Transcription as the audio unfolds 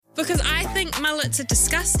Because I think mullets are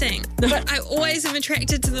disgusting, but I always am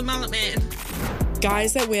attracted to the mullet man.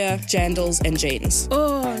 Guys that wear jandals and jeans.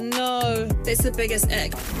 Oh no, that's the biggest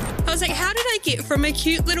ick. I was like, how did I get from a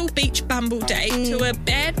cute little beach bumble date to a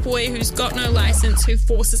bad boy who's got no license who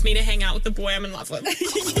forces me to hang out with the boy I'm in love with?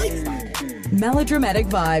 Melodramatic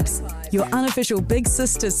Vibes, your unofficial big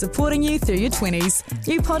sisters supporting you through your 20s.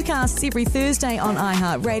 New podcasts every Thursday on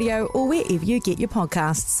iHeartRadio or wherever you get your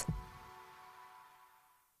podcasts.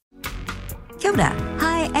 Kia ora,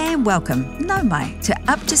 hi and welcome, nau mai, to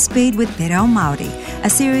Up to Speed with Te Reo Māori, a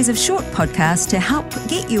series of short podcasts to help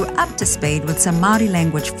get you up to speed with some Māori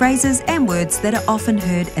language phrases and words that are often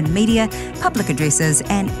heard in media, public addresses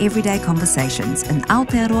and everyday conversations in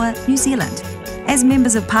Aotearoa, New Zealand. As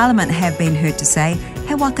members of Parliament have been heard to say,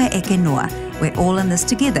 he waka eke noa, we're all in this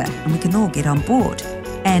together and we can all get on board.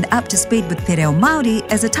 And Up to Speed with Te Reo Māori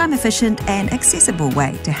is a time-efficient and accessible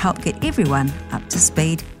way to help get everyone up to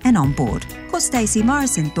speed and on board. Ko Stacey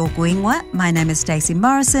Morrison tōku ingoa. My name is Stacey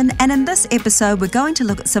Morrison, and in this episode we're going to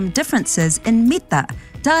look at some differences in mita,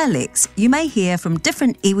 dialects you may hear from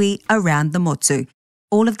different iwi around the motu,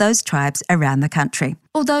 all of those tribes around the country.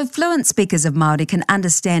 Although fluent speakers of Māori can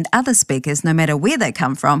understand other speakers no matter where they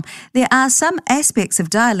come from, there are some aspects of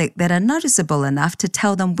dialect that are noticeable enough to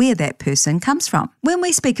tell them where that person comes from. When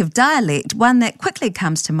we speak of dialect, one that quickly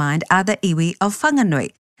comes to mind are the iwi of Whanganui.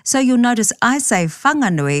 So you'll notice I say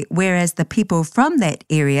Whanganui, whereas the people from that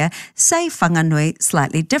area say Whanganui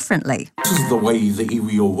slightly differently. This is the way the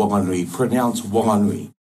iwi of Whanganui pronounce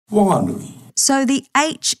Whanganui. Whanganui. So the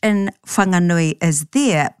H in Whanganui is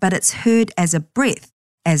there, but it's heard as a breath,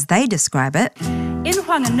 as they describe it. In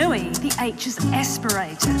Whanganui, the H is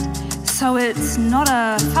aspirated. So it's not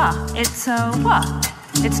a wha, it's a wa.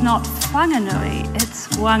 It's not Whanganui, it's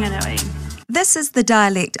Wanganui. This is the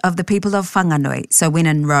dialect of the people of Whanganui, so when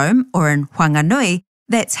in Rome or in Whanganui,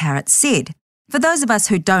 that's how it's said. For those of us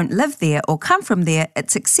who don't live there or come from there,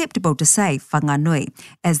 it's acceptable to say Whanganui,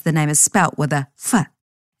 as the name is spelt with a f.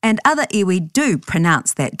 And other iwi do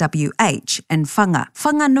pronounce that WH in whanga.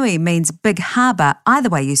 Whanganui means big harbour, either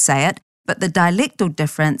way you say it, but the dialectal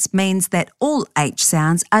difference means that all H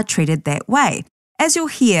sounds are treated that way. As you'll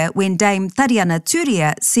hear when Dame Tariana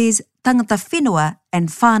Turia says tangata whenua and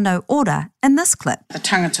whānau ora in this clip. The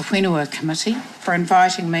Tangata Whenua Committee for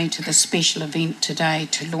inviting me to the special event today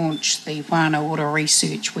to launch the Whānau Ora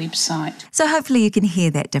Research website. So hopefully you can hear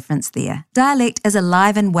that difference there. Dialect is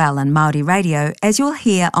alive and well in Māori radio, as you'll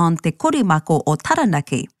hear on Te Korimako o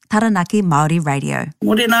Taranaki, Taranaki Māori Radio.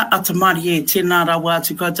 Morena atamari e tēnā rawa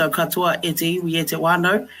atu koutou katoa e te iwi e te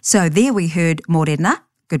wānau. So there we heard morena,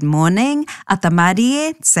 good morning,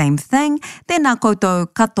 atamarie, same thing. Tēnā koutou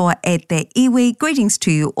katoa e te iwi, greetings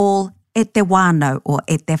to you all, e te wānau or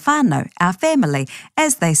e te whānau, our family,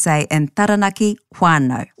 as they say in Taranaki,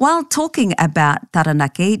 whānau. While talking about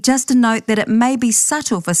Taranaki, just to note that it may be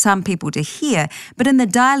subtle for some people to hear, but in the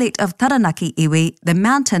dialect of Taranaki iwi, the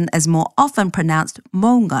mountain is more often pronounced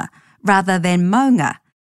maunga rather than maunga.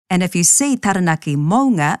 And if you see Taranaki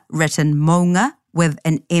maunga written maunga, with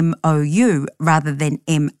an M-O-U rather than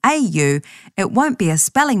M-A-U, it won't be a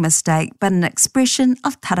spelling mistake but an expression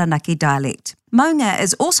of Taranaki dialect. Maunga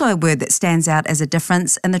is also a word that stands out as a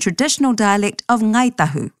difference in the traditional dialect of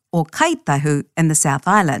Ngaitahu or Kaitahu in the South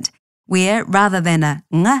Island, where rather than a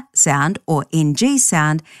ng sound or ng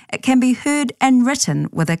sound, it can be heard and written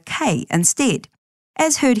with a K instead,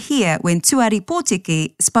 as heard here when Tuari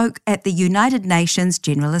Pōtiki spoke at the United Nations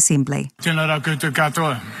General Assembly. Tēnā rā koutou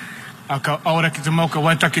katoa. Aka auraki te mauka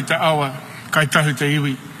waitaki te awa, kaitahu te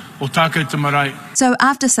iwi, o tākau te marae. So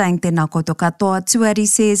after saying tēnā koutou katoa, Tuari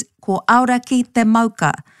says, ko auraki te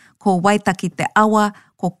mauka, ko waitaki te awa,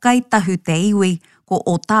 ko kaitahu te iwi, ko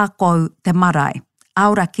o tākau te marae.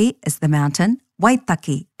 Auraki is the mountain,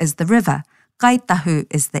 waitaki is the river, kaitahu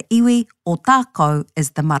is the iwi, o tākau is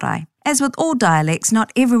the marae. As with all dialects,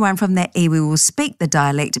 not everyone from that iwi will speak the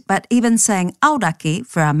dialect, but even saying Auraki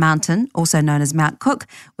for our mountain, also known as Mount Cook,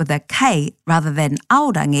 with a K rather than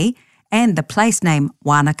Aurangi, and the place name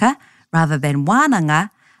Wanaka rather than Wananga,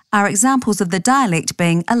 are examples of the dialect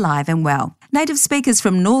being alive and well. Native speakers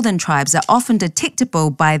from northern tribes are often detectable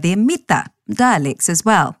by their mita, dialects as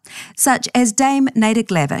well, such as Dame Nada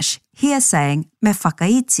Glavish, here saying me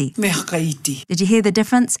whakaiti. Me hakaiti. Did you hear the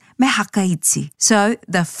difference? Me hakaiti. So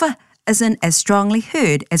the f isn't as strongly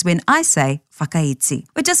heard as when I say whakaiti.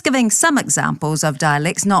 We're just giving some examples of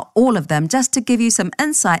dialects, not all of them, just to give you some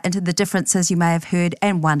insight into the differences you may have heard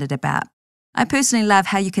and wondered about. I personally love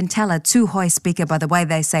how you can tell a Tūhoe speaker by the way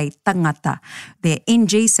they say tangata. Their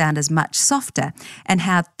NG sound is much softer, and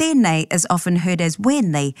how tēnei is often heard as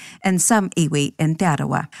wēnei in some iwi in Te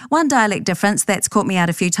Arawa. One dialect difference that's caught me out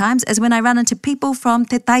a few times is when I run into people from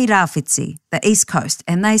Te Tairawhiti, the East Coast,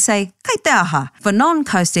 and they say, kai te aha. For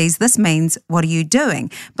non-coasties, this means, what are you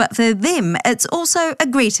doing? But for them, it's also a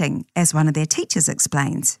greeting, as one of their teachers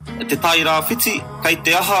explains. Te Tairawhiti, kai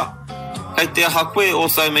te aha. Kai te aha koe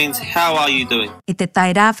also means, how are you doing? I te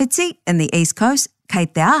Tairawhiti in the East Coast, kai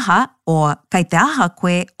te aha or kai te aha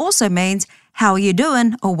koe also means, how are you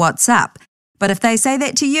doing or what's up? But if they say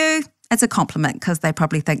that to you, it's a compliment because they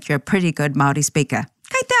probably think you're a pretty good Māori speaker.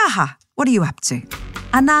 Kai te aha, what are you up to?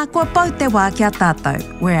 Anā, kua pau te wā kia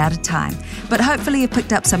tātou. We're out of time. But hopefully you've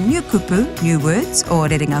picked up some new kupu, new words, or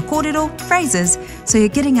rerenga kōrero, phrases, so you're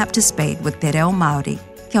getting up to speed with Te Reo Māori.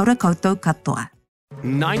 Kia ora koutou katoa.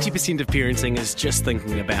 90% of parenting is just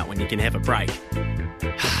thinking about when you can have a break.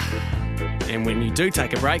 And when you do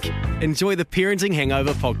take a break, enjoy the Parenting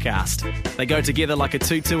Hangover podcast. They go together like a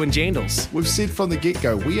tutu and jandals. We've said from the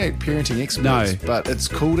get-go, we ain't parenting experts, but it's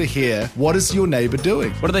cool to hear, what is your neighbour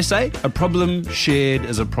doing? What do they say? A problem shared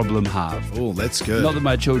is a problem halved. Oh, that's good. Not that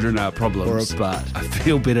my children are problems, but I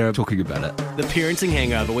feel better talking about it. The Parenting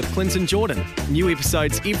Hangover with Clinton Jordan. New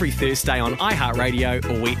episodes every Thursday on iHeartRadio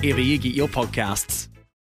or wherever you get your podcasts.